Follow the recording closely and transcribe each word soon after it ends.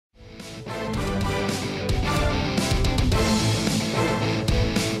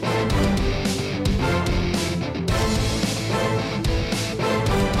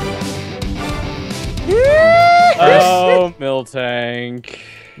Miltank.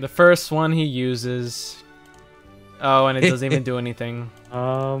 The first one he uses. Oh, and it doesn't even do anything.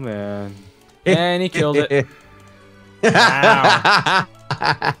 Oh man. And he killed it. Wow.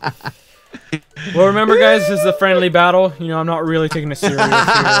 Well, remember, guys, this is a friendly battle. You know, I'm not really taking it serious here. This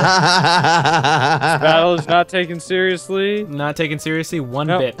battle is not taken seriously. Not taken seriously one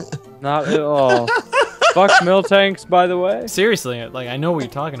bit. Not at all. Fuck Miltanks, by the way. Seriously, like, I know what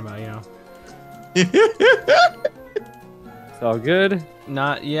you're talking about, you know. It's all good.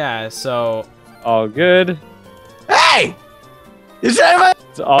 Yeah, so... All good. Hey! Is everybody?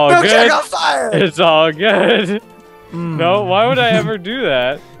 It's all good. On fire! It's all good. No, why would I ever do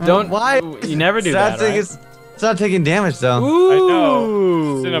that? Don't. Why? You never do that, right? It's not taking damage, though. Ooh. I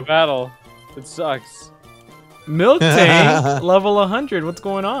know. It's in a battle. It sucks. Milk tank, level 100. What's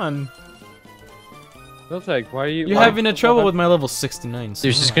going on? Miltank, why are you... You're having a trouble with my level 69. It's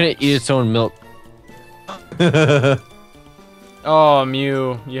just gonna eat its own milk. Oh,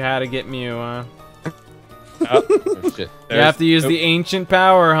 Mew. You had to get Mew, huh? Oh, shit. You have to use the ancient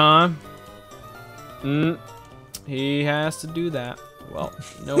power, huh? He has to do that. Well,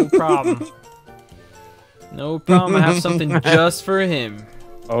 no problem. No problem. I have something just for him.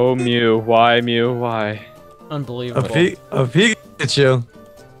 Oh, Mew. Why, Mew? Why? Unbelievable. A Pikachu.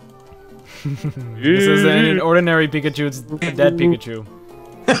 This isn't an ordinary Pikachu, it's a dead Pikachu.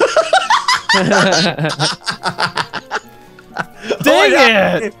 Dang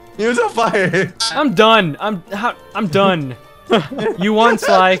it! He was on fire. I'm done. I'm done. You won,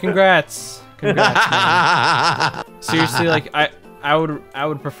 Sly. Congrats. Congrats, man. Seriously, like I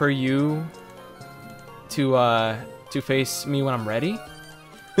would prefer you to face me when I'm ready.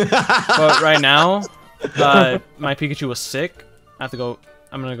 But right now, my Pikachu was sick. I have to go.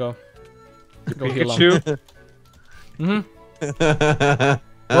 I'm gonna go heal him.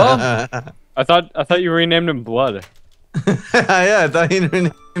 Well, I thought you renamed him Blood. Yeah, I thought you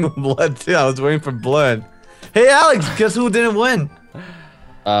named him Blood too. I was waiting for Blood. Hey, Alex, guess who didn't win?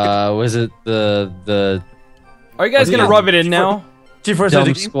 Was it the are you guys gonna rub it in now?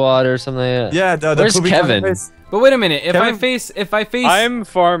 Dumb Squad or something like that? Yeah, the Where's Kevin? But wait a minute. If Kevin? I face, I'm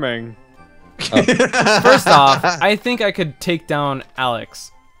farming. first off, I think I could take down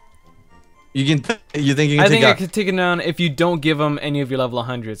Alex. You think you can I take think out? I could take him down if you don't give him any of your level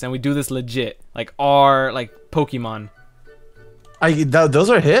 100s, and we do this legit, like Pokemon. Those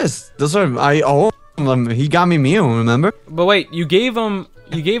are his. Those are I own them. He got me Mew, remember? But wait, you gave him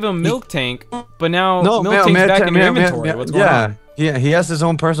Milk Tank, but now Milk Tank's back in your inventory. What's going on? Yeah, he has his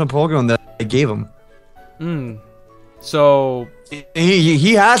own personal Pokemon that I gave him. So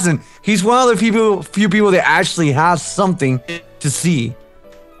he hasn't. He's one of the few people that actually has something to see.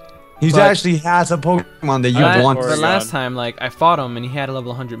 He actually has a Pokemon that you want. But last time, like, I fought him and he had a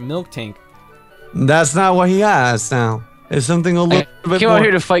level 100 Milk Tank. That's not what he has now. It's something a little bit came more. out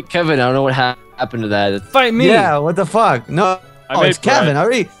here to fight Kevin. I don't know what happened to that. Fight me! Yeah, what the fuck? No, it's Kevin. I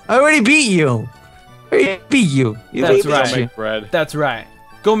already beat you. I already beat you. That's right. Make bread. That's right.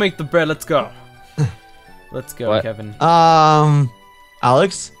 Go make the bread. Let's go. Let's go, What? Kevin.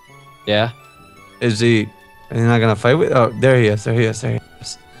 Alex? Yeah. Is he not gonna fight with? Oh, there he is. There he is.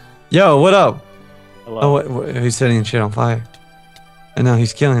 Yo, what up? Hello. Oh, he's setting shit on fire. And now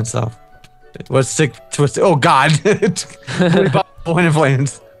he's killing himself. What's sick twisted? Oh God! Point of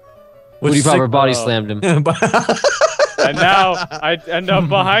flames. Woody Popper body slammed him. And now I end up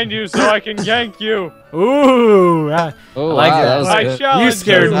behind you so I can yank you. Ooh! I Oh, like wow, that. that was I good. challenge You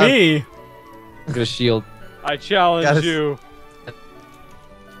scared me. Got a shield. I challenge you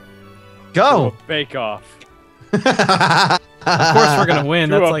Go! to a bake off. Of course we're gonna win.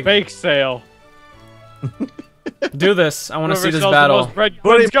 Do That's a like bake sale. do this. I want to see Whoever this sells the battle. most bread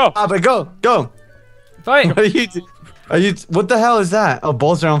wins. Go. Go! Fight! Are you? What the hell is that? Oh,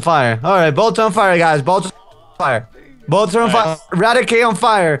 bolts are on fire. All right, bolts on fire, guys. Bolts on fire. Bolts are on fire. Raticate on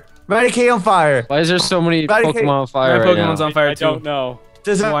fire. Raticate on fire. Why is there so many Pokemon on fire My right Pokemon's now? on fire I too. don't know.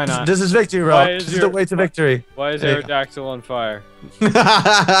 Why not? This is victory, bro. Why is This is the way to victory. Why is There you Aerodactyl on fire?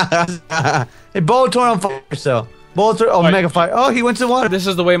 Hey, Boltor on fire, so. Boltor, oh, Fight. Mega Fire. Oh, he went to the water. This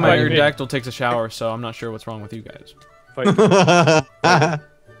is the way my Fight me. Aerodactyl takes a shower, so I'm not sure what's wrong with you guys. Fight.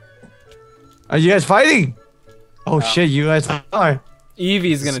 Are you guys fighting? Oh, shit, you guys are.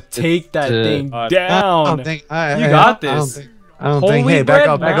 Eevee's gonna take that thing God. I down. don't think, You got this. I don't Holy think. Hey, back bread,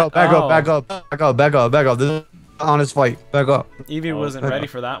 up, back man. up, back Oh. up, back up, back up, back up, back up. This is an honest fight. Back up. Eevee wasn't ready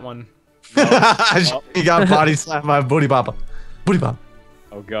for that one. He got body slammed by Booty Papa. Booty Papa.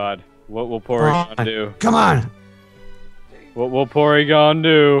 Oh God. What will Porygon do? Come on. What will Porygon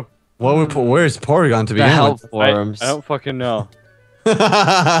do? Where's Porygon to The begin help with? forums. I don't fucking know.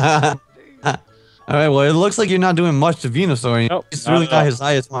 All right. Well, it looks like you're not doing much to Venusaur. Nope, It's not really at not all. his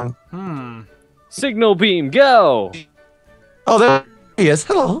highest one. Signal beam, go! Oh, there he is.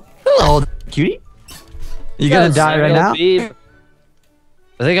 Hello, hello, cutie. You gonna die right now? Beam.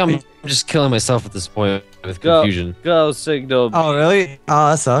 I think I'm just killing myself at this point with confusion. Go, signal. Oh, really?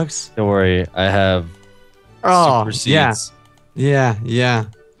 Oh, that sucks. Don't worry, I have Oh, super yeah, seeds. yeah.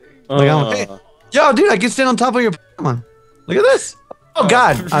 Like, hey, yo, dude, I can stand on top of your Pokemon. Look at this. Oh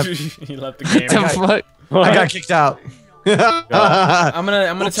God, He left the game. What the fuck? I got kicked out. I'm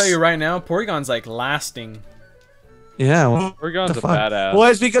gonna tell you right now, Porygon's like lasting. Yeah, well, Porygon's a fuck? badass. Well,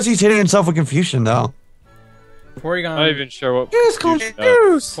 it's because he's hitting himself with confusion, though. Porygon. I'm not even sure what. Yes,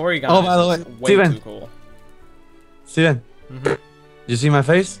 confused. Porygon. Oh, by the way, is way Steven. too cool. Steven, you see my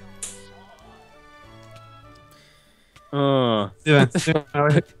face?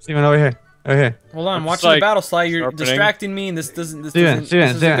 Steven, over here. Hold on, I'm It's watching like the battle slide. You're sharpening. distracting me, and this isn't Steven,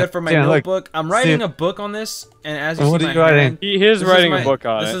 good for my Steven, look. notebook. I'm writing Steven. a book on this, and as you What see are my you writing? hand, He is this writing my- a book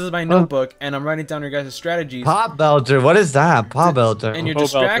on This it. is my notebook, and I'm writing down your guys' strategies. Pop Belter, what is that? Pop Belter. And you're Ho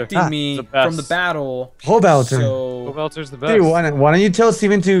distracting Belter. me It's the best. from the battle. Ho Belter. Oh, So Belter's the best. Dude, why don't you tell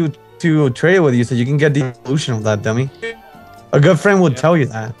Steven to trade with you so you can get the evolution of that dummy? A good friend would tell you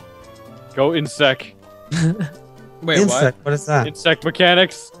that. Go Insect. wait, Insect, what is that? Insect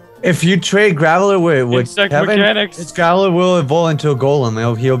mechanics. If you trade Graveler with Insect Kevin, mechanics. his Graveler will evolve into a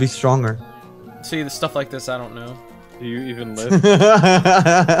Golem. He'll be stronger. what? See, the stuff like this, I don't know. Do you even live?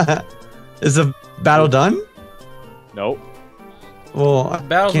 Is the battle done? Nope. Well, I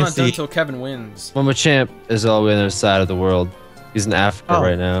Battle's can't not done see. until Kevin wins. Well, Machamp is all the way on the other side of the world. He's in Africa Oh.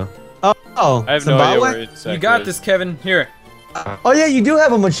 right now. Oh, I have no idea Zimbabwe? where Insect You got is. this, Kevin. Here. Oh yeah, you do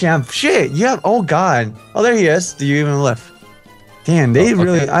have a Machamp. Shit, you have. Oh God. Oh, there he is. Do you even lift? Damn, they Oh,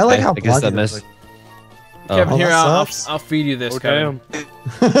 really. okay. I like how I guess that blocky missed. this Kevin, Oh, here, that I'll sucks. feed you this, Oh, Kevin. damn.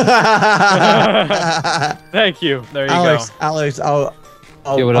 looks. Thank you. There you Alex, I'll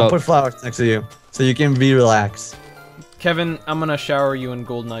Give it up. put flowers next to you so you can be relaxed. go. Kevin, I'm gonna shower you in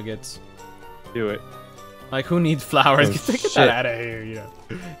gold nuggets. Do it. Like, who needs flowers? Oh, Get shit. that out of here, you know.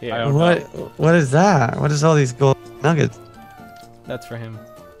 I Yeah, don't What? know. What is that? What is all these gold nuggets? that's for him.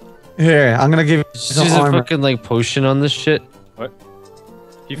 Here, I'm gonna give you some She's a armor. fucking like potion on this shit.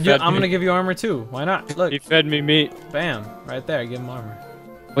 He Yeah, fed I'm me. gonna give you armor too. Why not? Look, He fed me meat. bam, right there. Give him armor.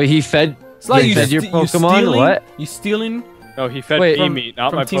 Wait, he fed. It's like He you fed your you Pokemon? stealing? What? You stealing? No, he fed Wait, me from- meat, not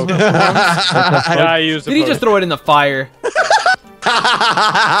from my Team Pokemon. Fortress? Yeah, I use Did he just throw it in the fire?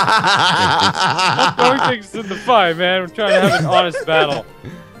 throwing things in the fire, man? We're trying to have an honest battle.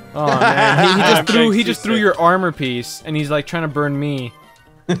 Oh man, he I'm just getting threw seasick. your armor piece, and he's like trying to burn me.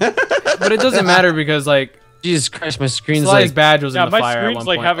 But it doesn't matter because like Jesus Christ, my screen's Sly's like. badge was Yeah, in the my fire at screen's one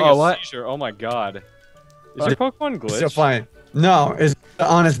like point. having Oh, a what? seizure. Oh my god. Is your Pokemon Still glitched? fine. No, it's the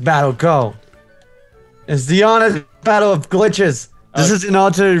honest battle. Go. It's the honest battle of glitches. This is an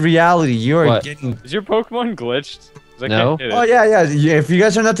altered reality. You are What? getting. Is your Pokemon glitched? 'Cause I No. can't hit it. Oh yeah. If you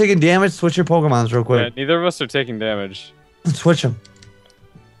guys are not taking damage, switch your Pokemons real Yeah, quick. neither of us are taking damage. Switch them.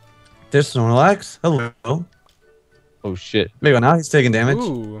 There's SNORLAX. Hello. Oh shit. There you go. Now he's taking damage.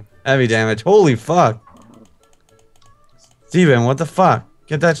 Ooh. Heavy damage. Holy fuck. Steven, what the fuck?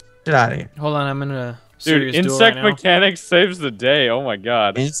 Get that shit out of here. Hold on, I'm in a Dude, serious duel insect right now. mechanics saves the day. Oh my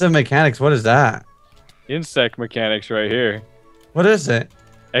god. Instant mechanics. What is that? Insect mechanics right here. What is it?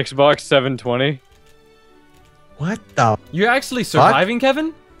 Xbox 720. What the? You're actually surviving,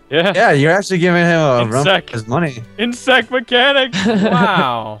 Kevin? Yeah. Yeah, you're actually giving him a run Insect. for his money. Insect mechanics.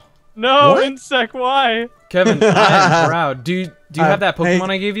 Wow. No, What? insect. Why? Kevin, I am proud. Do you have that hey. Pokemon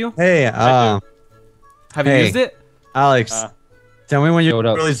I gave you? Hey, Have you Hey. used it? Alex, tell me when you Yo, what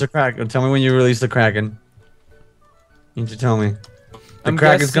up? release the Kraken. Tell me when you release the Kraken. You need to tell me. The I'm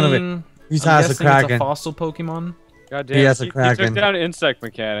Kraken's gonna be. guessing- He I'm has a guessing it's a Kraken. fossil Pokemon. God He damn. has a He Kraken. took down insect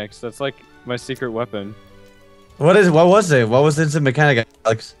mechanics. That's like my secret weapon. What was it? What was the instant mechanic,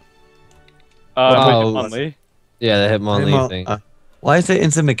 Alex? Wow. Hitmonlee. Yeah, the Hitmonlee thing. Why is it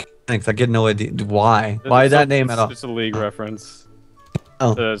instant mechanics? I get no idea. Why? It's Why some- that name at all? It's just a league reference.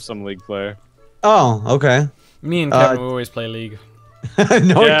 Oh. To some league player. Oh, okay. Me and Kevin we always play League.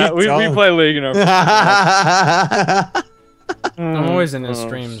 No, yeah, you we don't. play league in our. I'm always in his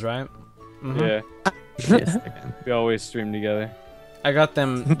streams, right? Mhm. Yeah, we always stream together. I got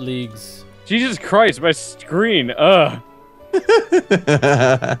them leagues. Jesus Christ, my screen. Ugh.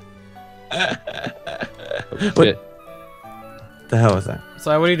 Shit. The hell was that?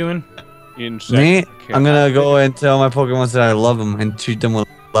 So what are you doing? Insect Me? mechanics. I'm gonna go and tell my Pokemon that I love them and treat them with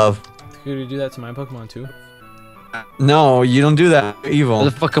love. Could you do that to my Pokemon too? No, you don't do that. You're Where evil.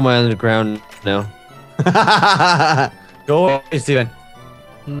 the fuck am I on the ground now? Go away, Steven.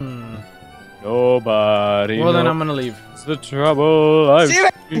 Hmm. Nobody. Well, then I'm gonna leave. It's the trouble.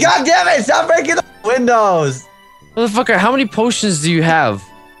 Steven, God damn it! Stop breaking the windows. Motherfucker, how many potions do you have?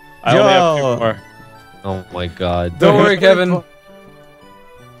 I only have 2 Yo. more. Oh my god. Don't worry, Kevin.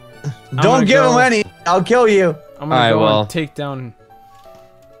 Don't give him any. I'll kill you. I'm gonna Alright, go well. and take down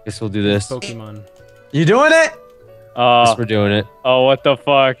Guess we'll do this. Pokemon. You doing it? Guess we're doing it. Oh, what the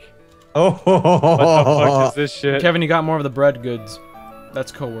fuck? Oh. What the fuck is this shit? Kevin, you got more of the bread goods.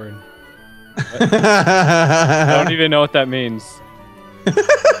 That's code word. I don't even know what that means.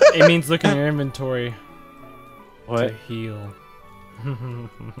 It means look in your inventory What? to heal.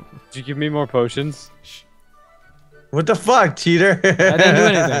 Did you give me more potions? What the fuck, cheater? I didn't do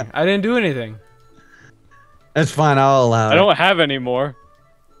anything. I didn't do anything. That's fine. I'll allow it. I don't have any more.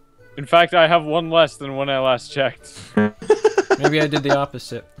 In fact, I have 1 less than when I last checked. Maybe I did the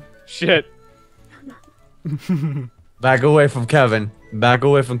opposite. Shit. Back away from Kevin. Back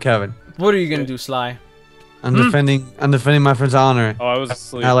away from Kevin. What are you gonna do, Sly? I'm defending my friend's honor. Oh, I was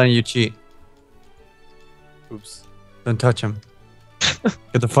asleep. Not letting you cheat. Oops. Don't touch him.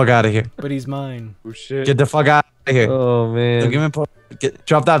 Get the fuck out of here. But he's mine. Oh shit. Get the fuck out of here. Oh Don't man. give me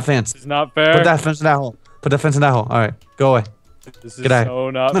drop that fence. This is not fair. Put that fence in that hole. Put that fence in that hole. All right, go away. This is Get out. so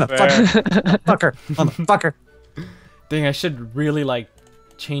not fair. Motherfucker. Motherfucker. Dang, I should really like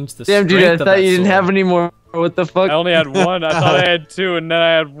change the Damn, dude, I strength of thought that you didn't sword. have any more. What the fuck? I only had 1. I thought I had 2, and then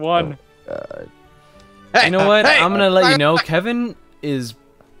I had 1. Hey, You know what? hey, I'm gonna let you know. Kevin is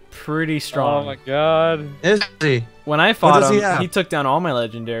pretty strong. Oh my god. Is he? When I fought does he him, have? he took down all my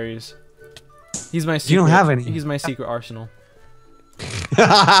legendaries. He's my secret. You don't have any. He's my secret arsenal.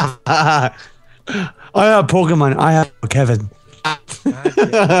 I have Pokemon. I have Kevin.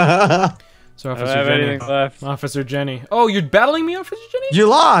 So I don't Officer have Jenny. anything left. Officer Jenny. Oh, you're battling me, Officer Jenny? You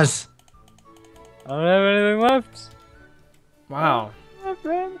lost. I don't have anything left. Wow.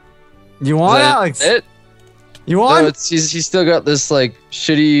 You won, Alex. It? You No, won. it's he's still got this like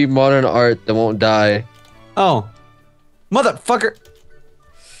shitty modern art that won't die. Oh, motherfucker.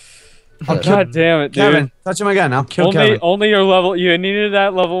 God damn it, dude. Kevin, touch him again. I'll kill Kevin. Only your level. You needed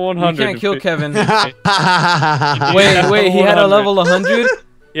that level 100. You can't kill Kevin. Wait, Wait, he had a level 100?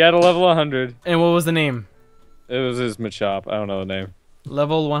 He had a level 100. And what was the name? It was his Machop. I don't know the name.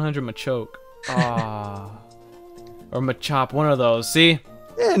 Level 100 Machoke. Ah. Or Machop, one of those. See?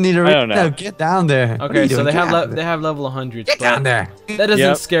 Yeah, need to I don't know. get down there. What are Okay, you so doing? they Get have down there. they have level 100s. Get down there. That doesn't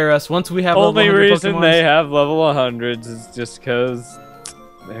Yep. scare us. Once we have Only level 100 reason Pokemons, they have level 100s is just because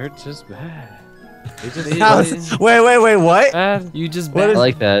they're just bad. Wait, what? Bad. you just What I is-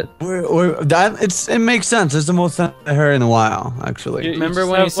 like that. It makes sense. It's the most sense I heard in a while, actually. You Remember just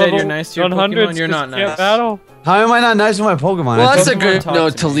when you have said you're level nice to your 100s Pokemon? You're 'cause not you can't nice. battle. How am I not nice with my Pokemon? Well, I that's a told- good talk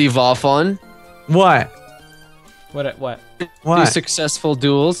note to to me. leave off on. What? What? Do What? successful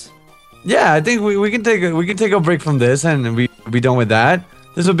duels. Yeah, I think we can take a break from this and we be done with that.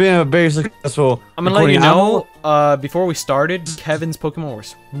 This will be a very successful. I'm gonna let you recording. know, before we started, Kevin's Pokemon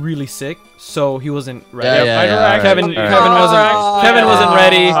was really sick, so he wasn't ready. Yeah, Yeah, alright, Kevin, alright. Kevin wasn't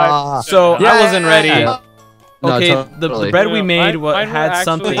ready, so Yeah, I wasn't ready. yeah. No, Okay, totally. the bread we made Mine were had actually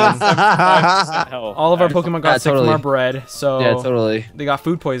something. 75% health. All of our Pokemon got Yeah, sick totally. from our bread, so Yeah, totally. they got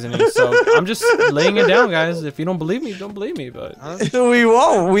food poisoning. So I'm just laying it down, guys. If you don't believe me, don't believe me. But We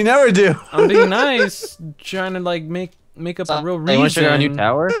won't. We never do. I'm being nice, trying to like make up a real Hey, you want to check out our new reason.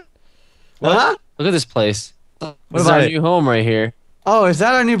 tower? What? Look at this place. This is about our it? new home right here. Oh, is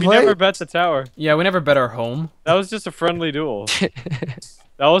that our new We place? never bet the tower. Yeah, we never bet our home. That was just a friendly duel.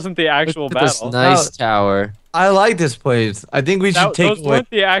 That wasn't the actual Look at this battle. nice Oh. tower. I like this place. I think we should That, take those away. weren't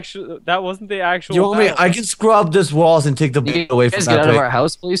the actual. That wasn't the actual. You want me? battle. I can scrub this walls and take the You away from guys that get out of place. our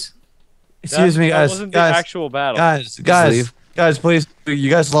house, please. Excuse me, That guys. wasn't the Guys, actual battle. guys, please. You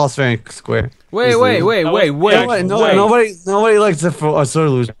guys lost fair and square. Wait, Please wait, leave. wait, That wait, was- wait, Yeah, Nobody, wait. nobody likes a sore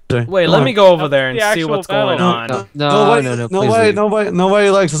loser. Wait, Come let on. me go over there and the see actual what's battle. going on. No, please leave. Nobody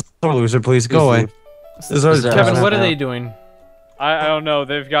likes a sore loser. Please go Please away. leave. This is This is Kevin, our what are house they now. doing? I don't know.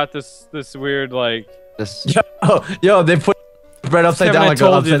 They've got this weird like. This. Yo, they put bread upside Kevin, down I like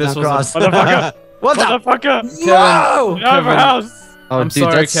told an you upside this down was cross. Motherfucker! What the? Motherfucker! No! Get out of our Kevin. house! Oh, I'm dude,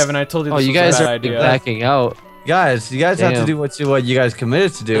 sorry, that's- Kevin. I told you Oh, this you was guys a are bad idea. backing out. Guys, you guys have to Damn. do what you guys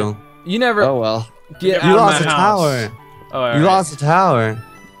committed to do. You never Oh well. get You out lost of the my house. tower. Oh, all You right. lost the tower.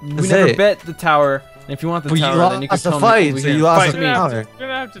 We That's never it. bet the tower. And if you want the But you tower, then you can lost the come fight, over so here you and lost fight the me. tower. You're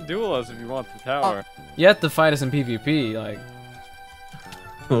gonna have to duel us if you want the tower. You have to fight us in PvP. Like,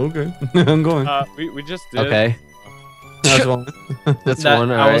 Okay, I'm going. We just did. Okay. That's one. That's that,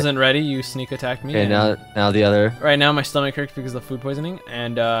 one. I Alright. wasn't ready. You sneak attacked me. Okay, and now the other. right now my stomach hurts because of food poisoning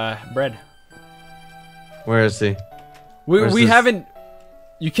and bread. Where is he? We Where's we this? haven't.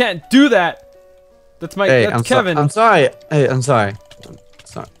 You can't do that. That's my. Hey, that's Kevin. I'm sorry. Hey, I'm sorry.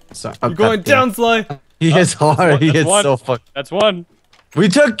 Sorry. You're going down, Sly. He hits hard. He hits one. so fuck. That's one. We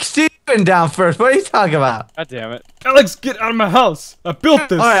took Steven down first. What are you talking about? God damn it. Alex, get out of my house. I built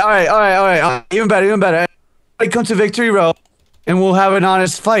this. All right. Even better. Everybody come to Victory Row, and we'll have an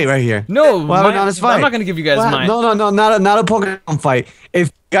honest fight right here. No, We'll have an honest fight. I'm not gonna give you guys mine. No, not a Pokemon fight. If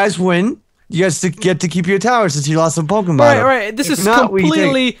you guys win, you guys get to keep your tower since you lost some Pokemon. All right. This is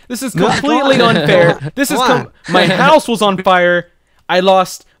completely unfair. This is my house was on fire. I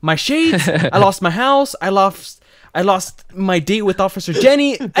lost my shades. I lost my house. I lost my date with Officer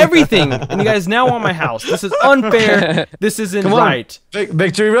Jenny. Everything, and you guys now want my house. This is unfair. This isn't right.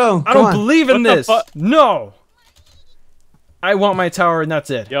 Victory Row. I don't believe in this. No. I want my tower, and that's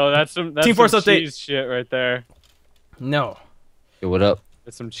it. Yo, that's some Team Force update. cheese shit right there. No. Yo, what up?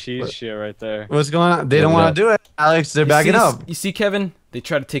 That's some cheese shit right there. What's going on? They don't want to do it, Alex. They're backing up. You see, Kevin? They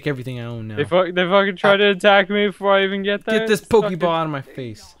try to take everything I own now. They fucking try to attack me before I even get there. Get this Pokeball out of my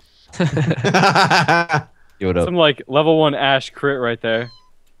face. Yo, what up? Some like level 1 Ash crit right there.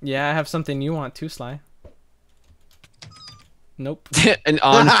 Yeah, I have something you want too, Sly. Nope. And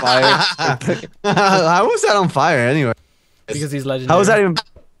on fire. How was that on fire anyway? Because he's legendary. How was that even?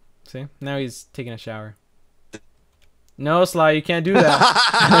 See? Now he's taking a shower. No, Sly, you can't do that.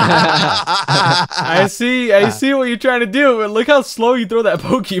 I see what you're trying to do, but look how slow you throw that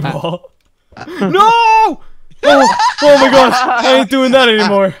Pokeball. No! Oh my gosh, I ain't doing that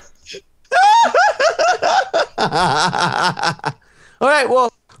anymore. All right,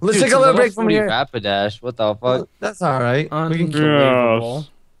 well, let's take a little break from here. Rapidash, what the fuck? That's all right. Unbelievable.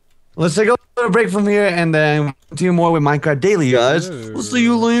 Let's take a little break from here and then continue more with Minecraft Daily, guys. We'll see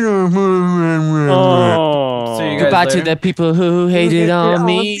you later. Oh. See you guys Goodbye to later. the people who hated on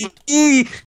me.